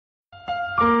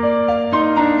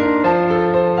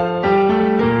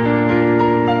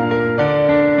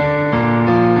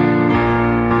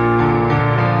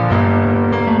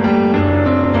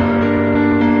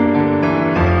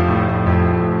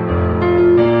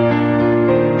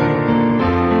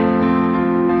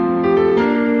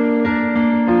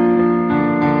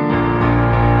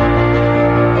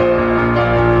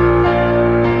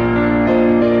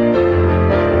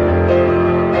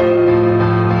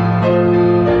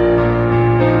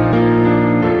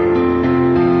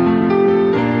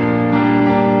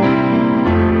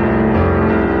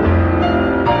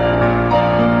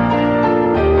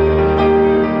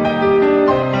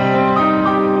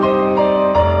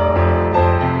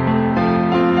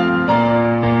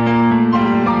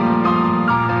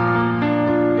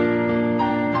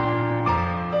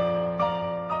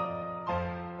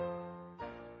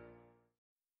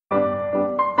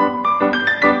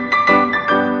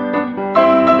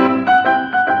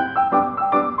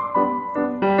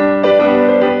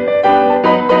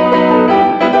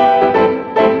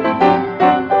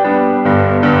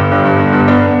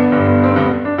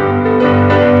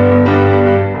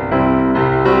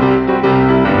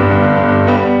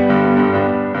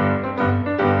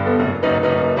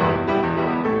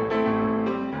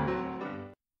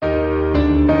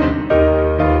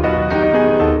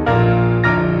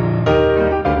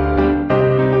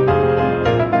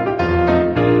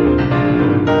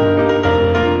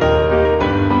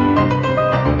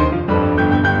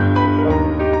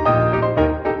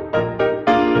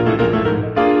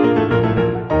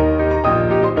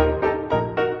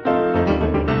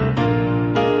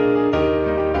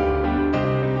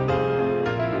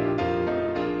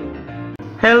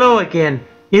Hello again,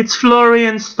 it's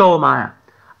Florian Stollmayer.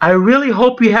 I really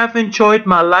hope you have enjoyed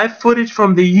my live footage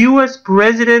from the US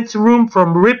President's Room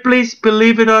from Ripley's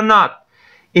Believe It or Not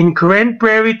in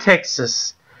Prairie,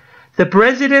 Texas. The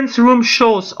President's Room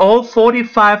shows all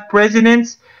 45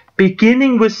 presidents,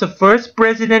 beginning with the first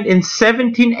president in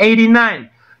 1789,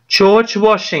 George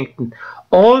Washington,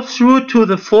 all through to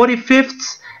the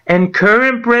 45th and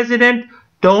current president,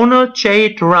 Donald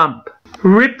J. Trump.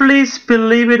 Ripley's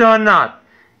Believe It or Not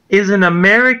is an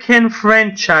American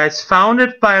franchise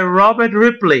founded by Robert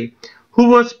Ripley, who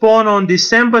was born on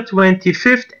December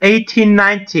 25,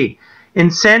 1890 in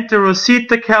Santa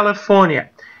Rosita, California,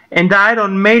 and died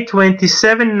on May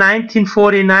 27,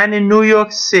 1949 in New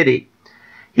York City.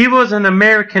 He was an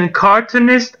American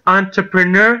cartoonist,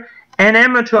 entrepreneur, and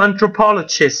amateur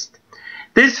anthropologist.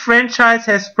 This franchise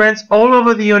has branches all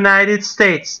over the United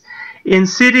States, in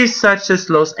cities such as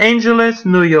Los Angeles,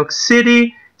 New York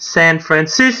City, San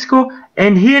Francisco,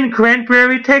 and here in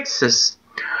Prairie, Texas.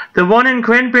 The one in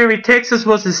Prairie, Texas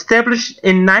was established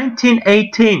in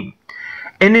 1918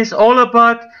 and is all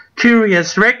about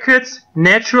curious records,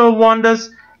 natural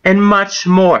wonders, and much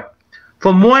more.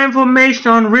 For more information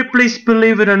on Ripley's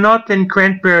Believe It or Not in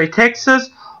Prairie,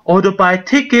 Texas, or to buy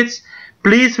tickets,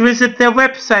 please visit their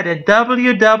website at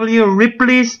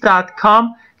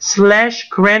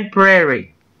www.ripleys.com/Prairie.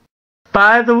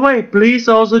 By the way, please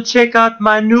also check out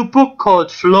my new book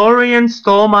called Florian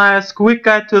Stollmayer's Quick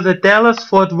Guide to the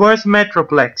Dallas-Fort Worth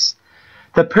Metroplex.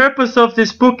 The purpose of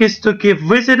this book is to give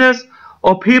visitors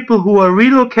or people who are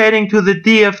relocating to the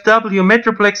DFW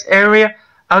Metroplex area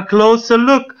a closer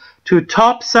look to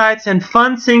top sites and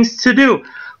fun things to do,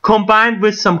 combined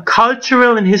with some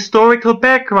cultural and historical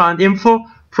background info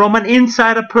from an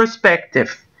insider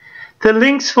perspective. The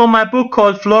links for my book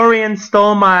called Florian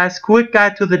Stollmayer's Quick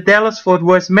Guide to the Dallas-Fort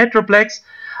Worth Metroplex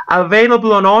are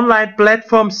available on online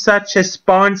platforms such as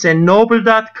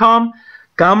BarnesandNoble.com,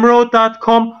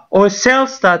 Gumroad.com, or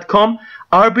Sales.com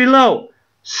are below.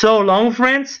 So long,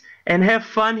 friends, and have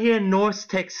fun here in North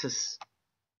Texas.